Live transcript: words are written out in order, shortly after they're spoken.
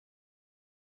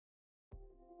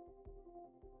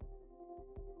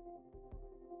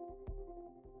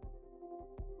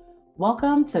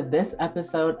Welcome to this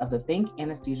episode of the Think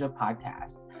Anesthesia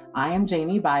podcast. I am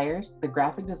Jamie Byers, the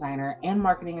graphic designer and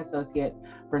marketing associate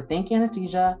for Think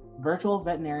Anesthesia virtual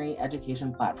veterinary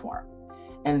education platform.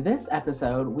 In this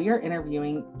episode, we are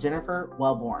interviewing Jennifer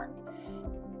Wellborn,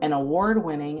 an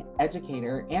award-winning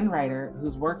educator and writer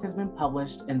whose work has been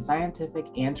published in scientific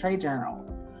and trade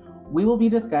journals. We will be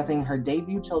discussing her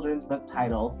debut children's book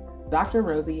titled Dr.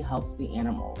 Rossie Helps the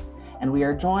Animals, and we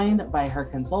are joined by her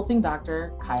consulting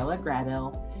doctor, Kyla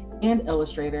Gradill, and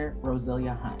illustrator,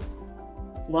 Rosilia Hunt.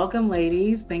 Welcome,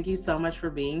 ladies. Thank you so much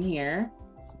for being here.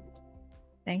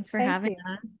 Thanks for having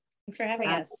us. Thanks for having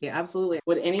us. Yeah, absolutely.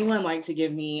 Would anyone like to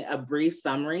give me a brief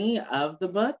summary of the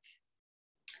book?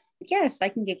 Yes, I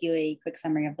can give you a quick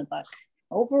summary of the book.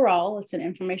 Overall, it's an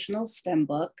informational STEM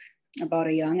book about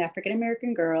a young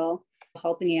African-American girl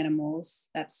helping animals.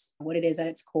 That's what it is at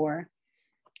its core.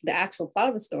 The actual plot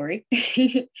of the story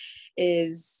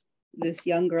is this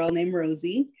young girl named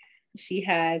Rosie. She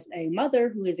has a mother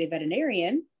who is a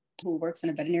veterinarian who works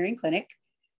in a veterinarian clinic,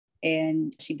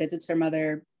 and she visits her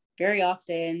mother very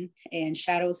often and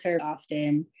shadows her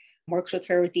often, works with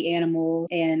her with the animal.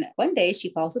 And one day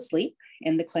she falls asleep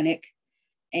in the clinic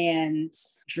and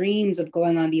dreams of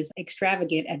going on these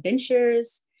extravagant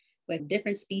adventures with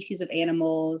different species of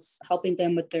animals, helping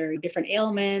them with their different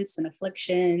ailments and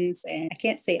afflictions. And I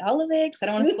can't say all of it because I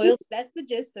don't want to spoil. That's the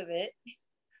gist of it.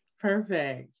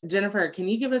 Perfect. Jennifer, can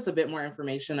you give us a bit more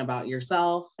information about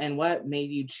yourself and what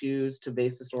made you choose to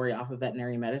base the story off of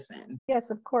veterinary medicine? Yes,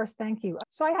 of course. Thank you.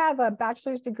 So I have a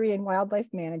bachelor's degree in wildlife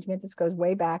management. This goes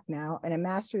way back now, and a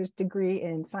master's degree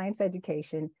in science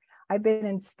education. I've been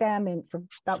in STEM for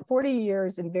about 40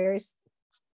 years in various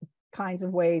kinds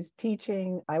of ways,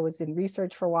 teaching. I was in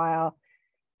research for a while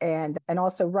and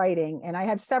also writing. And I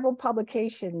have several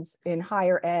publications in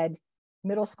higher ed,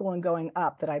 middle school and going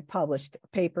up that I published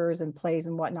papers and plays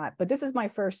and whatnot. But this is my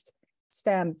first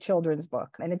STEM children's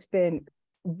book. And it's been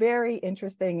very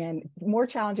interesting and more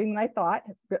challenging than I thought,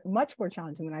 much more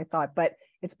challenging than I thought. But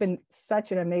it's been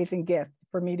such an amazing gift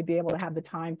for me to be able to have the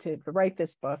time to write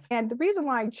this book. And the reason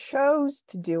why I chose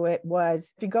to do it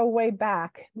was, if you go way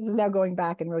back, this is now going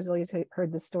back, and Rosilia's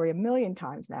heard this story a million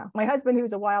times now. My husband,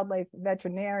 who's a wildlife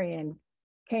veterinarian,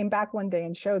 came back one day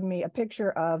and showed me a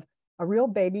picture of a real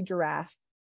baby giraffe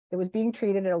that was being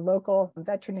treated at a local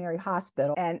veterinary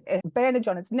hospital and a bandage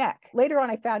on its neck. Later on,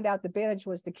 I found out the bandage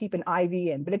was to keep an IV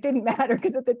in, but it didn't matter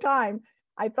because at the time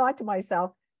I thought to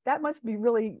myself, that must be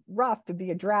really rough to be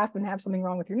a giraffe and have something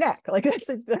wrong with your neck. Like that's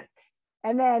just,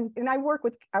 and I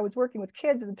was working with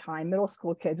kids at the time, middle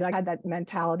school kids. And I had that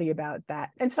mentality about that.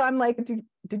 And so I'm like, do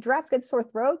giraffes get sore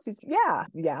throats? He's yeah.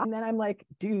 And then I'm like,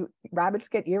 do rabbits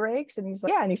get earaches? And he's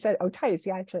like, yeah. And he said, otitis.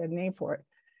 He actually had a name for it.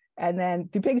 And then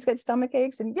do pigs get stomach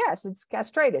aches? And yes, it's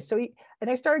gastritis. And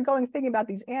I started thinking about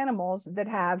these animals that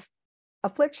have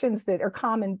afflictions that are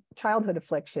common childhood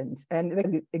afflictions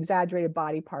and exaggerated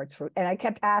body parts. And I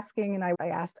kept asking, and I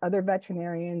asked other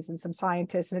veterinarians and some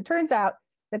scientists, and it turns out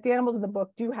that the animals in the book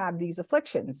do have these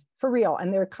afflictions for real,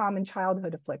 and they're common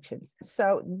childhood afflictions.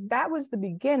 So that was the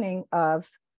beginning of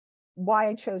why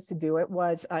I chose to do it.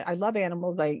 Was I love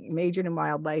animals. I majored in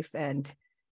wildlife, and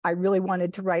I really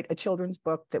wanted to write a children's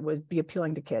book that would be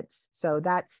appealing to kids. So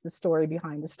that's the story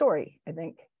behind the story, I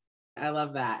think. I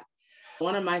love that.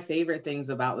 One of my favorite things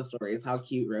about the story is how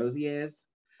cute Rosie is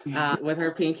with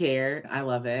her pink hair. I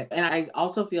love it. And I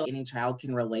also feel any child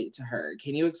can relate to her.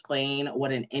 Can you explain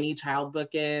what an any child book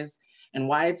is and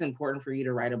why it's important for you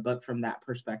to write a book from that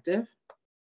perspective?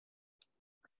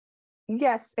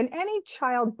 Yes, in any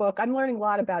child book, I'm learning a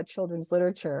lot about children's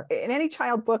literature. In any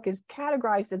child book is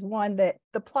categorized as one that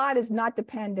the plot is not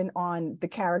dependent on the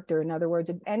character. In other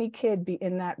words, any kid be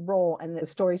in that role and the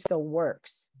story still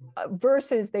works.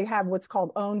 Versus they have what's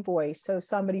called own voice. So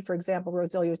somebody, for example,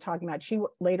 Rosilia was talking about, she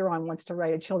later on wants to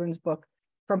write a children's book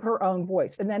from her own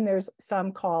voice. And then there's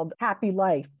some called Happy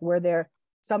Life, where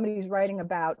somebody's writing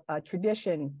about a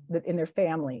tradition that in their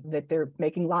family, that they're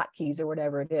making latkes or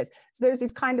whatever it is. So there's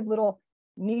these kind of little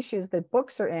niches that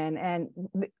books are in. And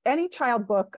any child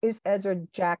book is Ezra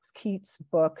Jax Keats'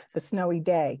 book, The Snowy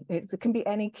Day. It can be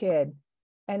any kid.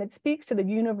 And it speaks to the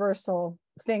universal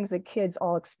things that kids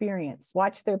all experience.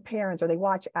 Watch their parents, or they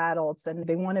watch adults, and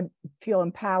they want to feel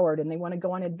empowered, and they want to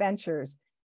go on adventures,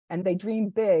 and they dream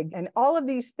big. And all of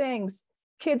these things,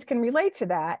 kids can relate to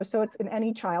that. So it's in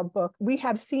any child book. We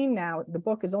have seen now, the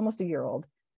book is almost a year old,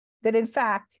 that in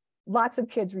fact, lots of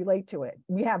kids relate to it.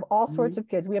 We have all sorts of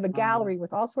kids. We have a gallery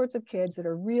with all sorts of kids that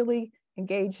are really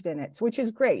engaged in it, which is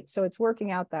great. So it's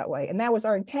working out that way. And that was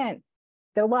our intent,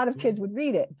 that a lot of kids would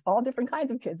read it. All different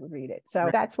kinds of kids would read it. So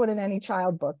that's what an any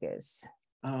child book is.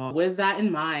 With that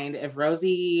in mind, if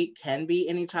Rosie can be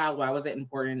any child, why was it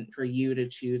important for you to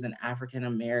choose an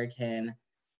African-American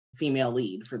female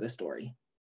lead for the story?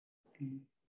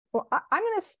 Well, I'm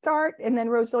going to start and then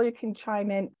Rosalia can chime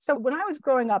in. So when I was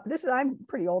growing up, I'm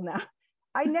pretty old now.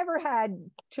 I never had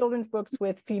children's books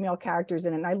with female characters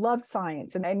in it. And I loved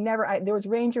science. And there was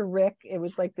Ranger Rick. It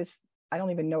was like this, I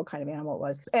don't even know what kind of animal it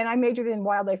was. And I majored in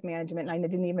wildlife management. And I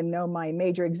didn't even know my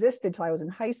major existed until I was in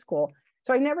high school.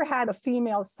 So I never had a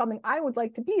female, something I would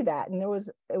like to be that. And it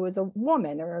was a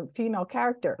woman or a female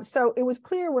character. So it was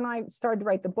clear when I started to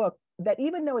write the book that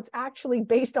even though it's actually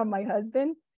based on my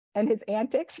husband and his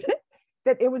antics,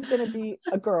 that it was going to be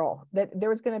a girl, that there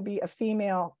was going to be a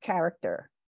female character.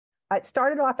 It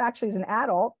started off actually as an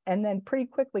adult and then pretty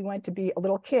quickly went to be a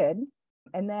little kid.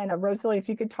 And then Rosalie, if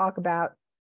you could talk about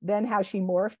then how she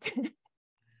morphed.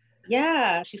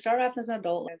 Yeah, she started off as an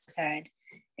adult, as I said,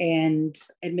 and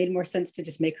it made more sense to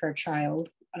just make her a child.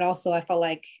 But also I felt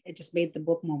like it just made the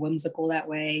book more whimsical that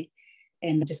way.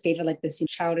 And it just gave it like this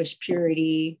childish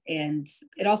purity. And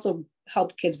it also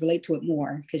helped kids relate to it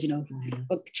more because,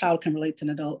 a child can relate to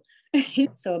an adult.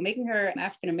 So making her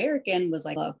African-American was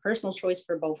like a personal choice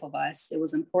for both of us. It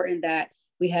was important that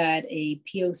we had a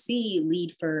POC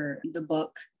lead for the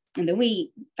book. And then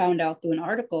we found out through an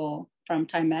article from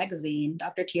Time Magazine,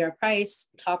 Dr. T.R. Price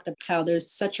talked about how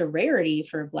there's such a rarity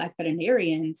for Black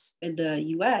veterinarians in the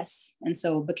US. And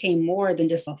so it became more than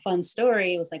just a fun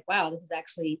story. It was like, wow, this is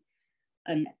actually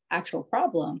an actual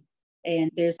problem.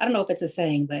 And I don't know if it's a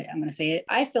saying, but I'm going to say it.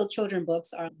 I feel children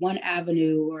books are one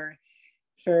avenue or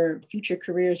for future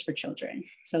careers for children.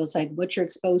 So it's like what you're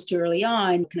exposed to early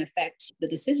on can affect the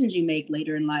decisions you make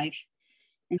later in life.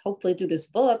 And hopefully through this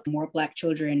book, more Black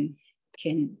children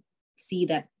can see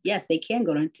that, yes, they can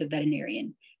go into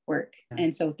veterinarian work.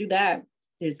 And so through that,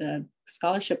 there's a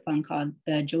scholarship fund called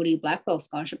the Jody Blackwell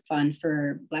Scholarship Fund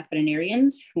for Black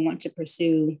veterinarians who want to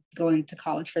pursue going to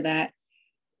college for that.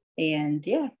 And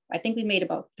yeah, I think we made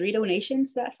about 3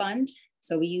 donations to that fund.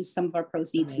 So we used some of our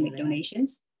proceeds to make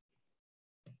donations.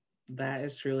 That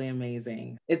is truly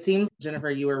amazing. It seems,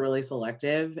 Jennifer, you were really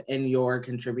selective in your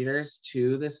contributors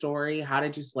to the story. How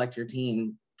did you select your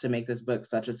team to make this book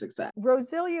such a success?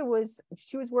 Rosalia was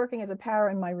working as a para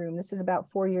in my room. This is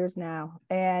about 4 years now.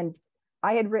 And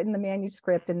I had written the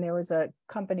manuscript and there was a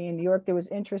company in New York that was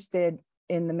interested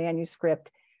in the manuscript.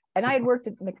 And I had worked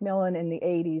at Macmillan in the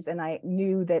 80s and I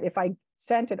knew that if I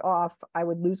sent it off, I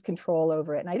would lose control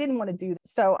over it. And I didn't want to do that.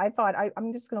 So I thought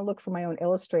I'm just going to look for my own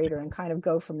illustrator and kind of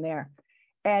go from there.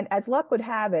 And as luck would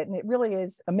have it, and it really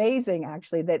is amazing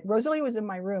actually, that Rosalie was in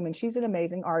my room and she's an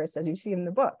amazing artist, as you see in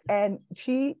the book. And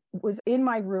she was in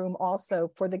my room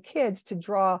also for the kids to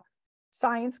draw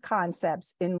science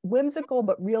concepts in whimsical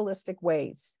but realistic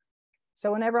ways.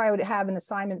 So whenever I would have an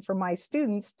assignment for my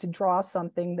students to draw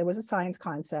something that was a science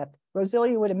concept,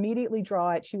 Rosalia would immediately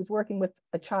draw it. She was working with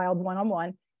a child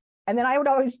one-on-one. And then I would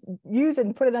always use it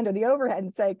and put it under the overhead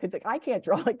and say, because I can't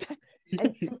draw like that.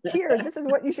 And here, this is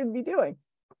what you should be doing.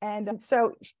 And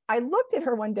so I looked at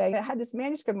her one day, I had this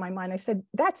manuscript in my mind. I said,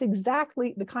 that's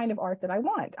exactly the kind of art that I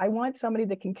want. I want somebody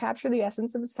that can capture the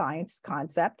essence of a science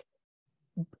concept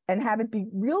and have it be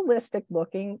realistic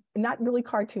looking, not really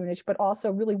cartoonish, but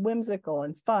also really whimsical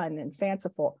and fun and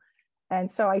fanciful. And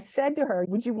so I said to her,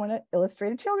 would you want to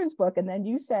illustrate a children's book? And then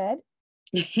you said,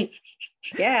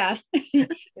 yeah, it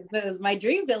was my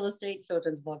dream to illustrate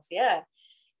children's books. Yeah.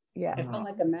 Yeah. It felt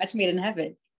like a match made in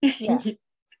heaven. Yeah.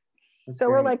 So great.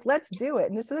 we're like, let's do it.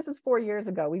 And this is 4 years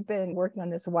ago. We've been working on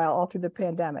this a while, all through the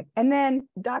pandemic. And then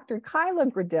Dr. Kyla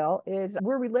Gradell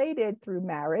we're related through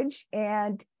marriage.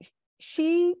 And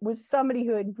she was somebody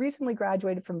who had recently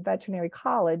graduated from veterinary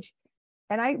college.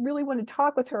 And I really wanted to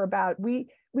talk with her about, we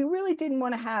really didn't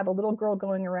want to have a little girl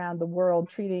going around the world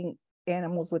treating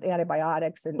animals with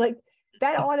antibiotics. And like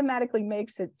that automatically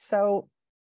makes it so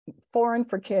foreign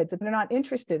for kids and they're not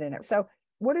interested in it. So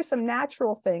what are some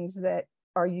natural things that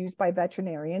are used by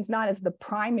veterinarians, not as the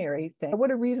primary thing?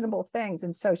 What are reasonable things?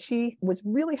 And so she was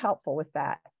really helpful with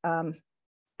that. And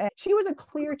she was a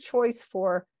clear choice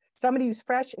for somebody who's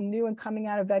fresh and new and coming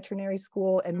out of veterinary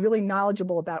school and really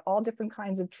knowledgeable about all different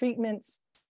kinds of treatments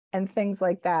and things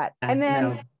like that. And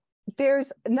then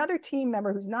there's another team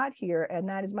member who's not here, and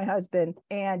that is my husband.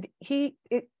 And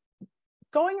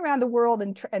going around the world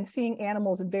and seeing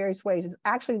animals in various ways is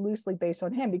actually loosely based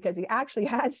on him, because he actually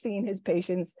has seen his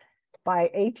patients by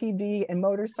ATV and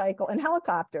motorcycle and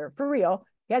helicopter, for real.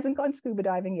 He hasn't gone scuba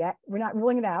diving yet. We're not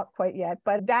ruling it out quite yet,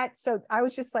 but so I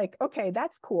was just like, okay,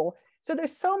 that's cool. So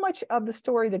there's so much of the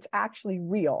story that's actually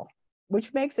real,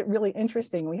 which makes it really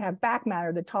interesting. We have back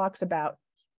matter that talks about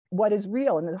what is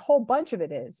real. And a whole bunch of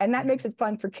it is. And that makes it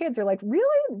fun for kids. They're like,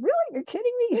 really? You're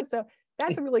kidding me? So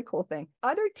that's a really cool thing.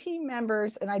 Other team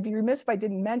members, and I'd be remiss if I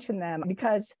didn't mention them,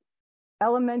 because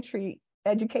elementary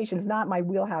education is not my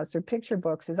wheelhouse, or picture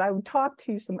books, is I would talk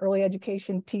to some early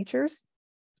education teachers,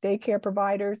 daycare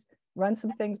providers, run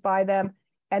some things by them.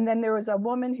 And then there was a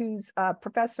woman who's a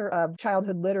professor of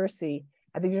childhood literacy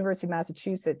at the University of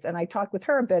Massachusetts. And I talked with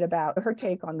her a bit about her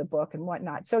take on the book and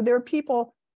whatnot. So there are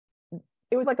people,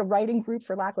 it was like a writing group,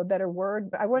 for lack of a better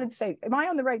word. But I wanted to say, am I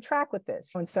on the right track with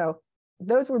this? And so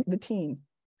those were the team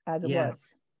as it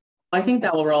was. I think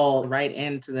that will roll right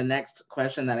into the next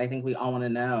question that I think we all want to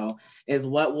know is,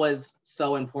 what was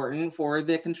so important for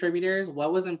the contributors?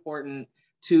 What was important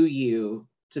to you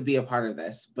to be a part of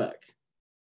this book?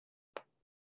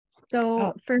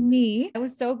 So for me, it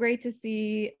was so great to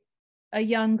see a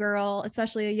young girl,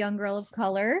 especially a young girl of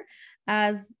color,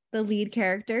 as the lead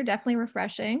character. Definitely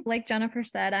refreshing. Like Jennifer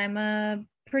said, I'm a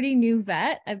pretty new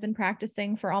vet. I've been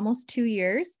practicing for almost 2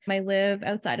 years. I live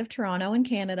outside of Toronto in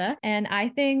Canada. And I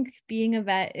think being a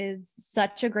vet is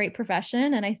such a great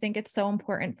profession. And I think it's so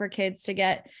important for kids to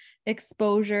get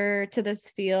exposure to this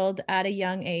field at a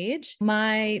young age.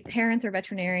 My parents are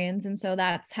veterinarians, and so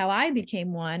that's how I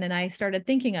became one. And I started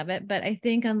thinking of it. But I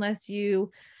think unless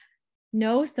you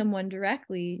know someone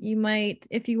directly, you might,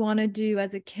 if you want to do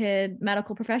as a kid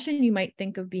medical profession, you might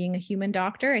think of being a human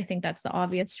doctor. I think that's the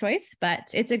obvious choice, but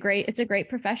it's a great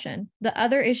profession. The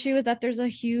other issue is that there's a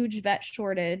huge vet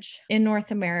shortage in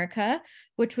North America,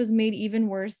 which was made even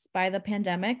worse by the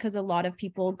pandemic, because a lot of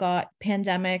people got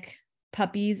pandemic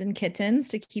puppies and kittens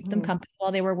to keep them company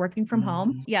while they were working from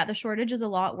home. Yeah, the shortage is a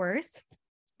lot worse.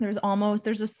 There's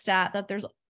a stat that there's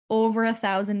over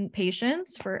 1,000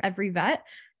 patients for every vet.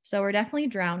 So we're definitely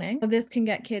drowning. This can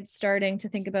get kids starting to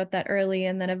think about that early.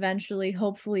 And then eventually,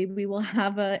 hopefully, we will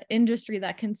have an industry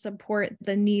that can support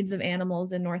the needs of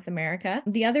animals in North America.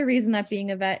 The other reason that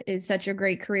being a vet is such a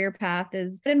great career path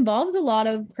is it involves a lot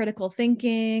of critical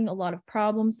thinking, a lot of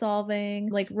problem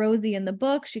solving. Like Rosie in the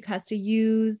book, she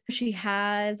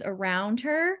has around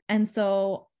her. And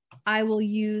so I will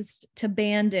use to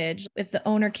bandage. If the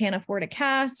owner can't afford a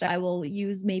cast, I will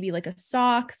use maybe like a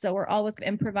sock. So we're always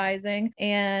improvising.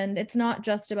 And it's not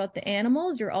just about the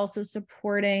animals, you're also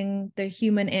supporting the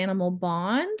human animal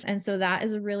bond. And so that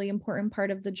is a really important part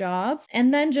of the job.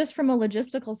 And then just from a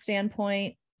logistical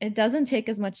standpoint, it doesn't take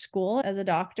as much school as a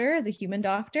doctor, as a human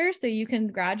doctor. So you can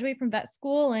graduate from vet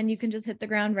school and you can just hit the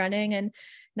ground running and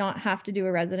not have to do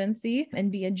a residency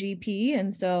and be a GP.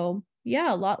 And so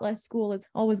yeah, a lot less school is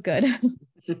always good.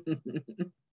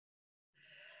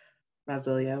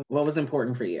 Brasilia, what was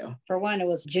important for you? For one, it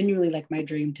was genuinely like my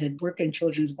dream to work in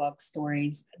children's book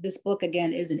stories. This book,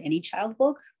 again, isn't any child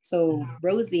book. So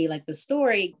Rosie, like the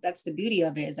story, that's the beauty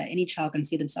of it, is that any child can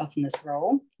see themselves in this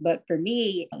role. But for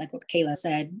me, like what Kayla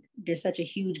said, there's such a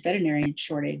huge veterinarian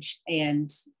shortage, and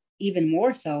even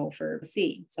more so for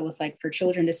C. So it's like for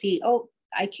children to see, oh,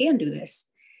 I can do this.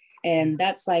 And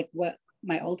that's like what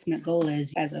my ultimate goal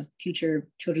is as a future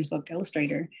children's book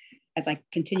illustrator, as I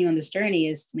continue on this journey,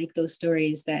 is to make those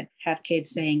stories that have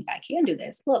kids saying, I can do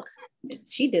this. Look,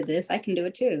 she did this. I can do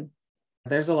it too.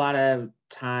 There's a lot of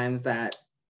times that,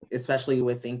 especially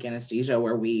with Think Anesthesia,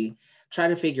 where we try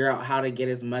to figure out how to get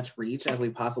as much reach as we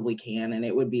possibly can. And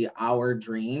it would be our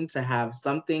dream to have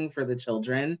something for the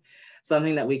children,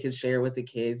 something that we could share with the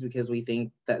kids, because we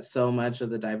think that so much of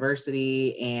the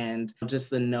diversity and just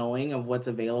the knowing of what's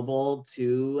available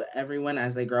to everyone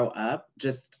as they grow up,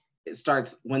 it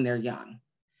starts when they're young.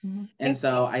 Mm-hmm. And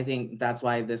so I think that's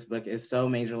why this book is so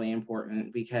majorly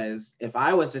important, because if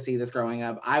I was to see this growing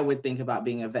up, I would think about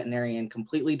being a veterinarian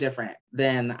completely different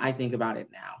than I think about it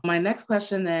now. My next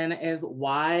question then is,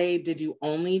 why did you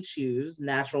only choose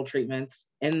natural treatments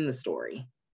in the story?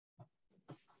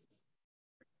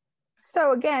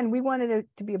 So again, we wanted it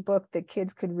to be a book that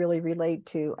kids could really relate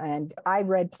to. And I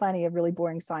read plenty of really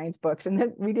boring science books,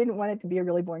 and we didn't want it to be a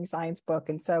really boring science book.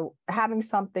 And so having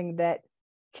something that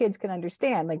kids can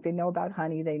understand, like they know about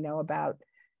honey, they know about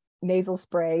nasal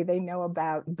spray, they know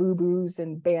about boo-boos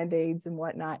and Band-Aids and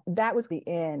whatnot, that was the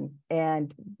in,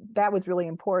 and that was really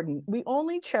important. We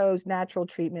only chose natural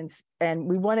treatments, and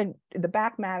we wanted the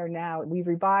back matter now, we've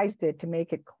revised it to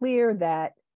make it clear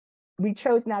that we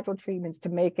chose natural treatments to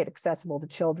make it accessible to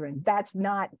children. That's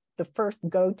not the first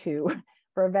go-to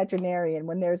for a veterinarian.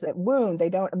 When there's a wound, they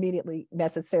don't immediately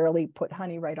necessarily put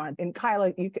honey right on. And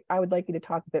Kyla, I would like you to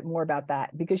talk a bit more about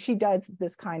that, because she does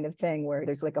this kind of thing where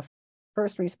there's like a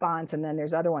first response and then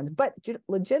there's other ones. But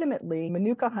legitimately,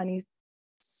 Manuka honey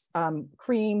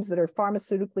creams that are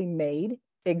pharmaceutically made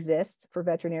exists for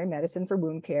veterinary medicine, for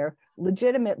wound care,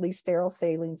 legitimately sterile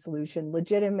saline solution,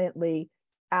 legitimately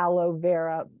aloe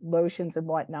vera lotions and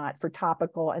whatnot for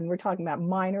topical. And we're talking about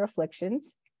minor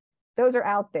afflictions. Those are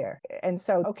out there. And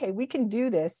so, okay, we can do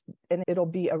this and it'll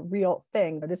be a real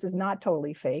thing. This is not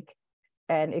totally fake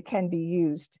and it can be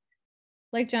used.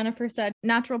 Like Jennifer said,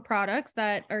 natural products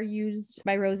that are used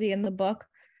by Rosie in the book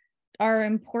are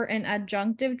important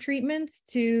adjunctive treatments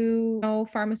to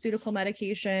pharmaceutical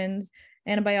medications,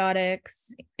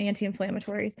 antibiotics,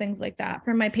 anti-inflammatories, things like that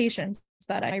for my patients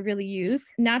that I really use.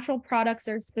 Natural products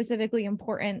are specifically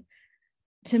important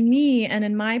to me and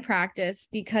in my practice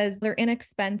because they're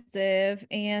inexpensive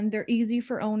and they're easy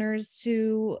for owners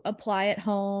to apply at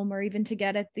home or even to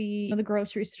get at the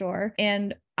grocery store.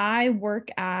 And I work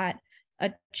at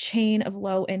a chain of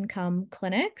low income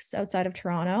clinics outside of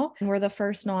Toronto. And we're the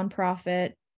first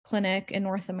nonprofit clinic in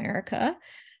North America.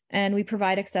 And we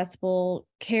provide accessible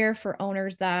care for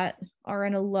owners that are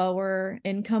in a lower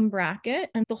income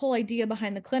bracket. And the whole idea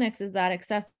behind the clinics is that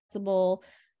accessible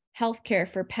healthcare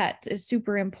for pets is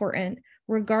super important,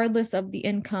 regardless of the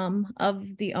income of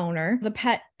the owner. The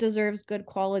pet deserves good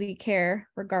quality care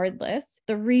regardless.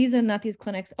 The reason that these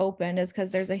clinics open is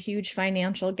because there's a huge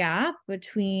financial gap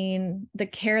between the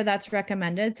care that's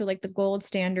recommended, so like the gold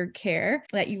standard care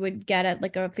that you would get at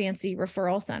like a fancy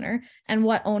referral center, and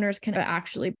what owners can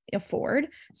actually afford.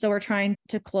 So we're trying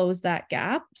to close that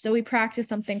gap. So we practice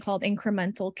something called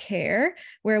incremental care,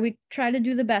 where we try to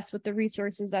do the best with the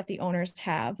resources that the owners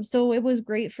have. So it was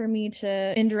great for me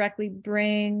to indirectly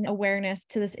bring awareness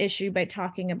to this issue by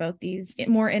talking about these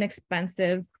more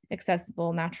inexpensive,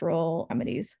 accessible, natural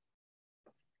remedies.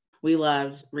 We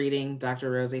loved reading Dr.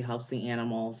 Rossie Helps the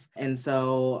Animals. And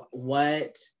so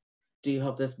what do you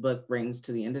hope this book brings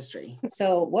to the industry?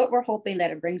 So what we're hoping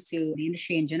that it brings to the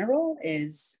industry in general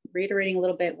is reiterating a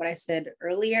little bit what I said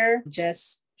earlier,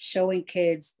 just showing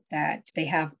kids that they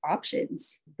have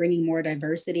options, bringing more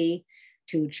diversity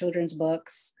to children's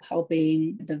books,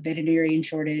 helping the veterinarian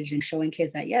shortage and showing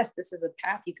kids that, yes, this is a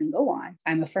path you can go on.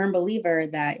 I'm a firm believer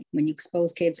that when you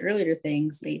expose kids earlier to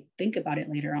things, they think about it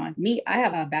later on. Me, I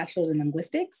have a bachelor's in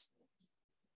linguistics.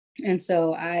 And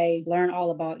so I learn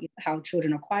all about how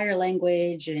children acquire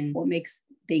language and what makes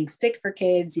things stick for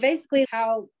kids, basically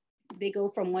how they go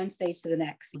from one stage to the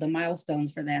next, the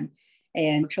milestones for them.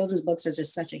 And children's books are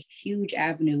just such a huge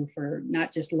avenue for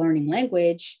not just learning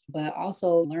language, but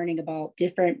also learning about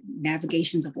different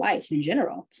navigations of life in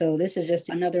general. So this is just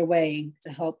another way to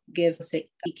help give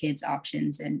kids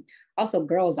options and also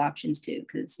girls options too,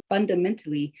 because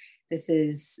fundamentally, this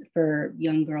is for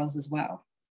young girls as well.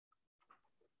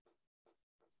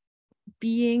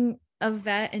 Being a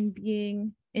vet and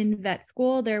being in vet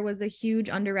school, there was a huge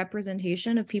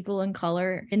underrepresentation of people in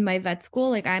color in my vet school.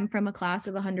 Like I'm from a class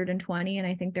of 120, and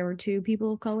I think there were 2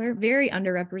 people of color, very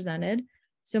underrepresented.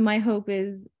 So my hope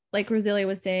is, like Roselia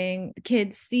was saying,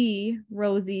 kids see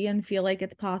Rosie and feel like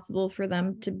it's possible for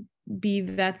them to be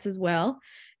vets as well.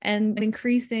 And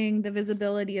increasing the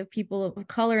visibility of people of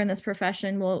color in this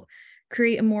profession will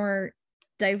create a more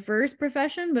diverse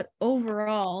profession, but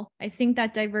overall, I think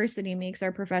that diversity makes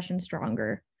our profession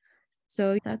stronger.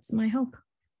 So that's my hope.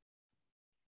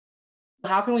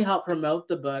 How can we help promote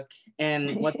the book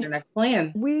and what's your next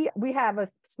plan? We have a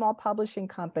small publishing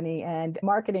company and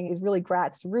marketing is really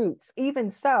grassroots. Even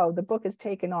so, the book has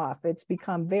taken off. It's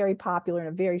become very popular in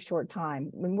a very short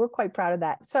time. And we're quite proud of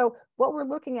that. So what we're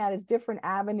looking at is different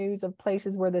avenues of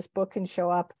places where this book can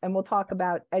show up. And we'll talk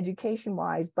about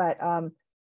education-wise, but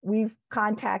we've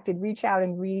contacted Reach Out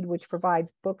and Read, which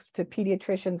provides books to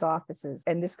pediatricians' offices.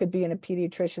 And this could be in a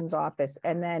pediatrician's office,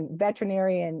 and then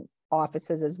veterinarian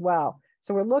offices as well.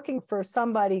 So we're looking for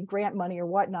somebody, grant money or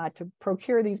whatnot, to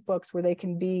procure these books where they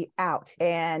can be out.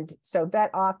 And so vet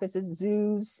offices,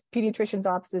 zoos, pediatricians'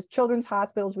 offices, children's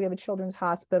hospitals. We have a children's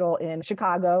hospital in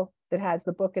Chicago that has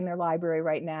the book in their library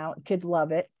right now. Kids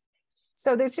love it.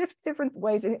 So there's just different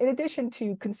ways, in addition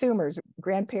to consumers,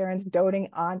 grandparents, doting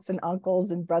aunts and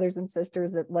uncles and brothers and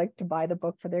sisters that like to buy the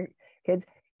book for their kids.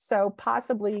 So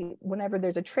possibly whenever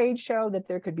there's a trade show that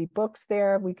there could be books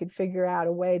there, we could figure out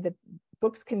a way that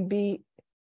books can be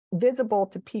visible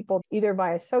to people either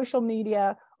via social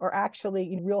media or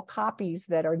actually in real copies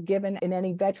that are given in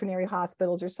any veterinary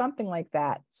hospitals or something like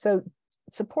that. So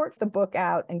support the book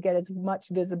out and get as much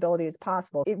visibility as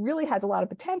possible. It really has a lot of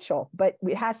potential, but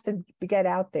it has to get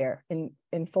out there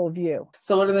in full view.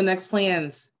 So what are the next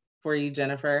plans for you,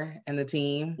 Jennifer, and the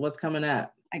team? What's coming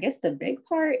up? I guess the big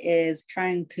part is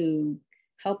trying to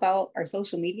help out our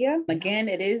social media. Again,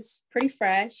 it is pretty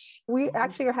fresh. We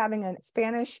actually are having a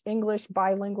Spanish-English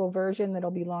bilingual version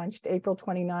that'll be launched April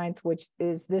 29th, which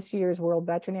is this year's World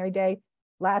Veterinary Day.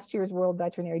 Last year's World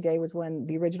Veterinary Day was when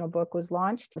the original book was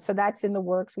launched. So that's in the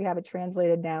works. We have it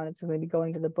translated now, and it's going to be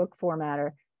going to the book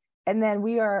formatter. And then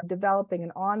we are developing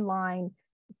an online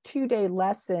 2-day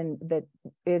lesson that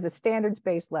is a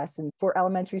standards-based lesson for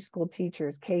elementary school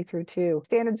teachers, K through 2.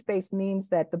 Standards-based means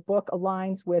that the book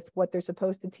aligns with what they're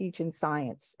supposed to teach in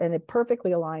science, and it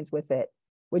perfectly aligns with it,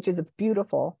 which is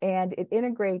beautiful. And it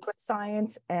integrates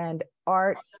science and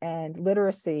art and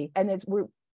literacy. And we're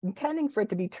intending for it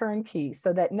to be turnkey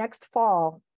so that next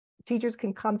fall, teachers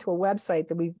can come to a website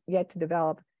that we've yet to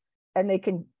develop, and they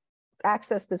can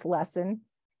access this lesson.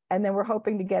 And then we're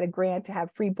hoping to get a grant to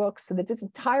have free books so that it's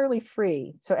entirely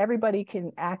free. So everybody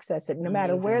can access it no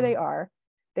matter where they are.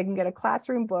 They can get a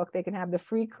classroom book. They can have the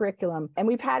free curriculum. And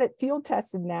we've had it field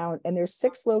tested now. And there's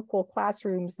 6 local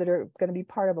classrooms that are going to be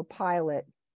part of a pilot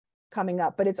coming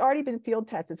up, but it's already been field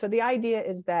tested. So the idea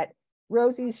is that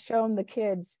Rosie's shown the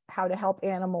kids how to help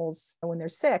animals when they're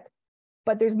sick,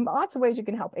 but there's lots of ways you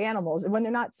can help animals when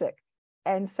they're not sick.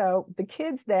 And so the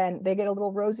kids then, they get a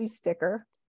little Rosie sticker,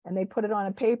 and they put it on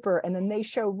a paper, and then they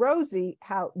show Rosie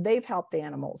how they've helped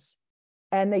animals.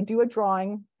 And they do a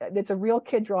drawing. It's a real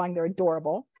kid drawing. They're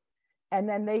adorable. And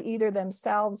then they either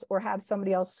themselves or have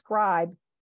somebody else scribe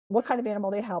what kind of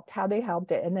animal they helped, how they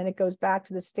helped it. And then it goes back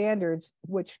to the standards,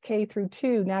 which K through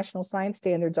 2 national science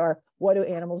standards are, what do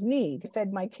animals need? I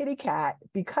fed my kitty cat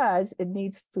because it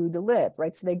needs food to live,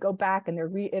 right? So they go back and they're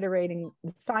reiterating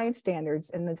the science standards.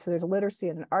 And then so there's a literacy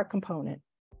and an art component.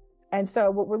 And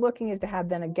so what we're looking is to have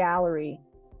then a gallery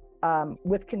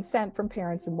with consent from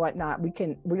parents and whatnot.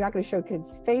 We're not going to show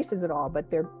kids' faces at all, but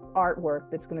their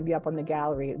artwork that's going to be up on the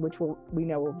gallery, which we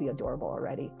know will be adorable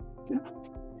already.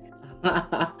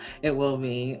 It will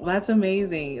be. Well, that's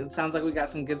amazing. It sounds like we got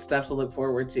some good stuff to look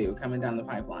forward to coming down the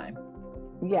pipeline.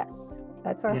 Yes,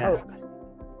 that's our hope.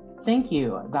 Thank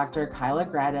you, Dr. Kyla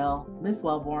Gradill, Ms.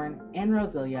 Wellborn, and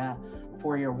Rosilia,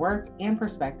 for your work and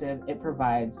perspective it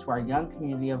provides to our young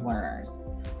community of learners.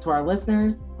 To our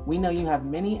listeners, we know you have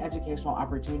many educational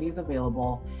opportunities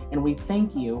available, and we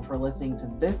thank you for listening to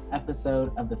this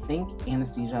episode of the Think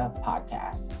Anesthesia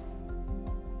podcast.